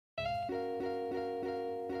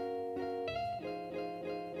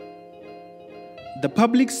The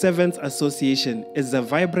Public Servants Association is a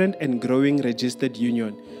vibrant and growing registered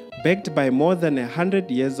union, backed by more than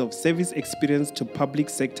 100 years of service experience to public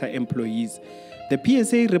sector employees. The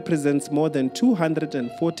PSA represents more than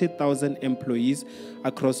 240,000 employees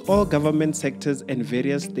across all government sectors and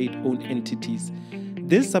various state-owned entities.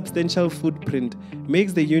 This substantial footprint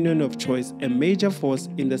makes the union of choice a major force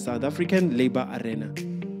in the South African labour arena.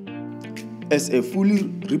 As a fully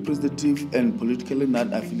representative and politically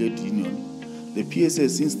non-affiliated union, the PSA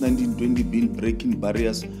since 1920 been breaking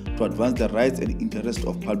barriers to advance the rights and interests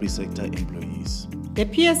of public sector employees. The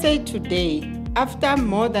PSA today, after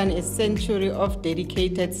more than a century of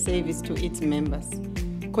dedicated service to its members,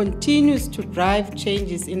 continues to drive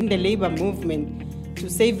changes in the labour movement to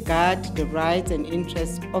safeguard the rights and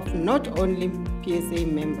interests of not only PSA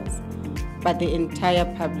members, but the entire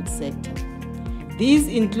public sector. These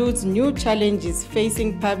include new challenges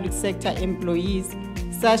facing public sector employees,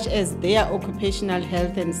 such as their occupational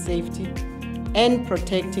health and safety, and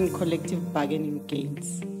protecting collective bargaining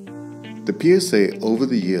gains. The PSA over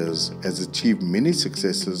the years has achieved many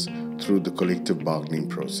successes through the collective bargaining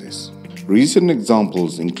process. Recent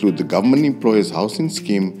examples include the Government Employees Housing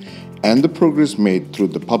Scheme and the progress made through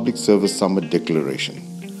the Public Service Summit Declaration,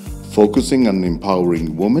 focusing on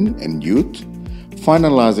empowering women and youth,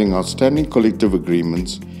 finalizing outstanding collective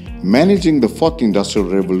agreements, managing the fourth industrial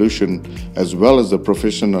revolution, as well as the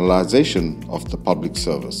professionalization of the public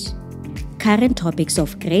service. Current topics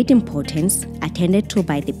of great importance attended to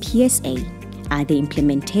by the PSA are the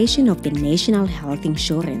implementation of the National Health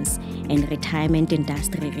Insurance and retirement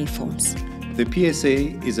industry reforms. The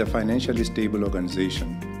PSA is a financially stable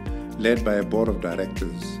organization led by a board of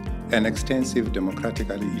directors and extensive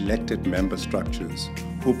democratically elected member structures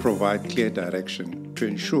who provide clear direction to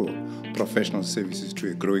ensure professional services to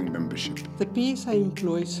a growing membership. The PSA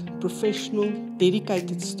employs professional,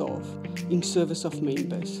 dedicated staff in service of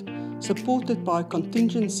members, supported by a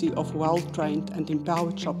contingency of well-trained and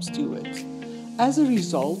empowered shop stewards. As a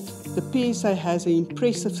result, the PSA has an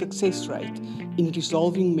impressive success rate in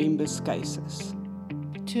resolving members' cases.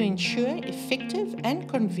 To ensure effective and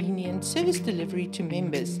convenient service delivery to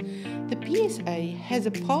members, the PSA has,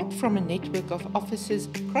 apart from a network of offices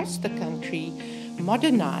across the country,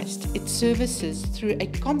 modernized its services through a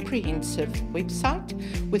comprehensive website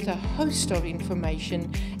with a host of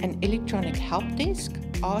information, an electronic help desk,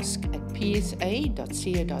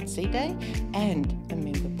 ask@psa.co.za, and a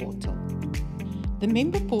member portal. The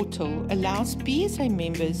member portal allows PSA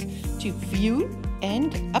members to view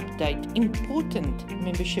and update important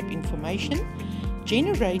membership information,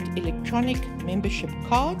 generate electronic membership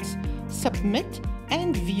cards, submit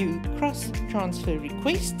and view cross-transfer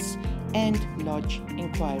requests, and lodge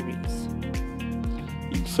inquiries.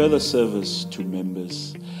 In further service to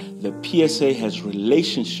members, the PSA has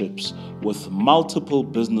relationships with multiple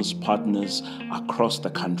business partners across the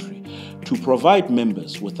country to provide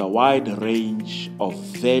members with a wide range of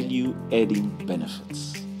value-adding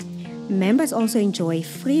benefits. Members also enjoy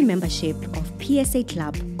free membership of PSA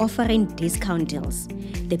Club, offering discount deals.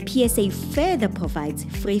 The PSA further provides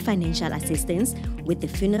free financial assistance with the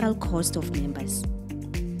funeral cost of members.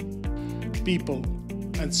 People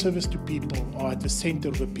and service to people are at the center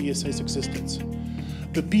of the PSA's existence.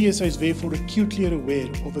 The PSA is therefore acutely aware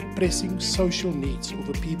of the pressing social needs of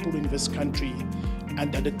the people in this country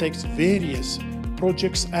and undertakes various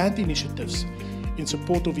projects and initiatives in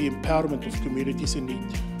support of the empowerment of communities in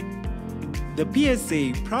need. The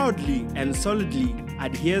PSA proudly and solidly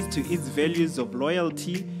adheres to its values of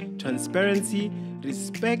loyalty, transparency,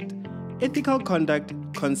 respect, ethical conduct,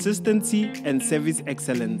 consistency, and service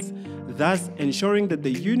excellence, thus ensuring that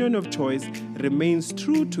the Union of Choice remains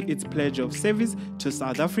true to its pledge of service to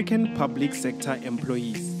South African public sector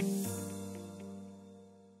employees.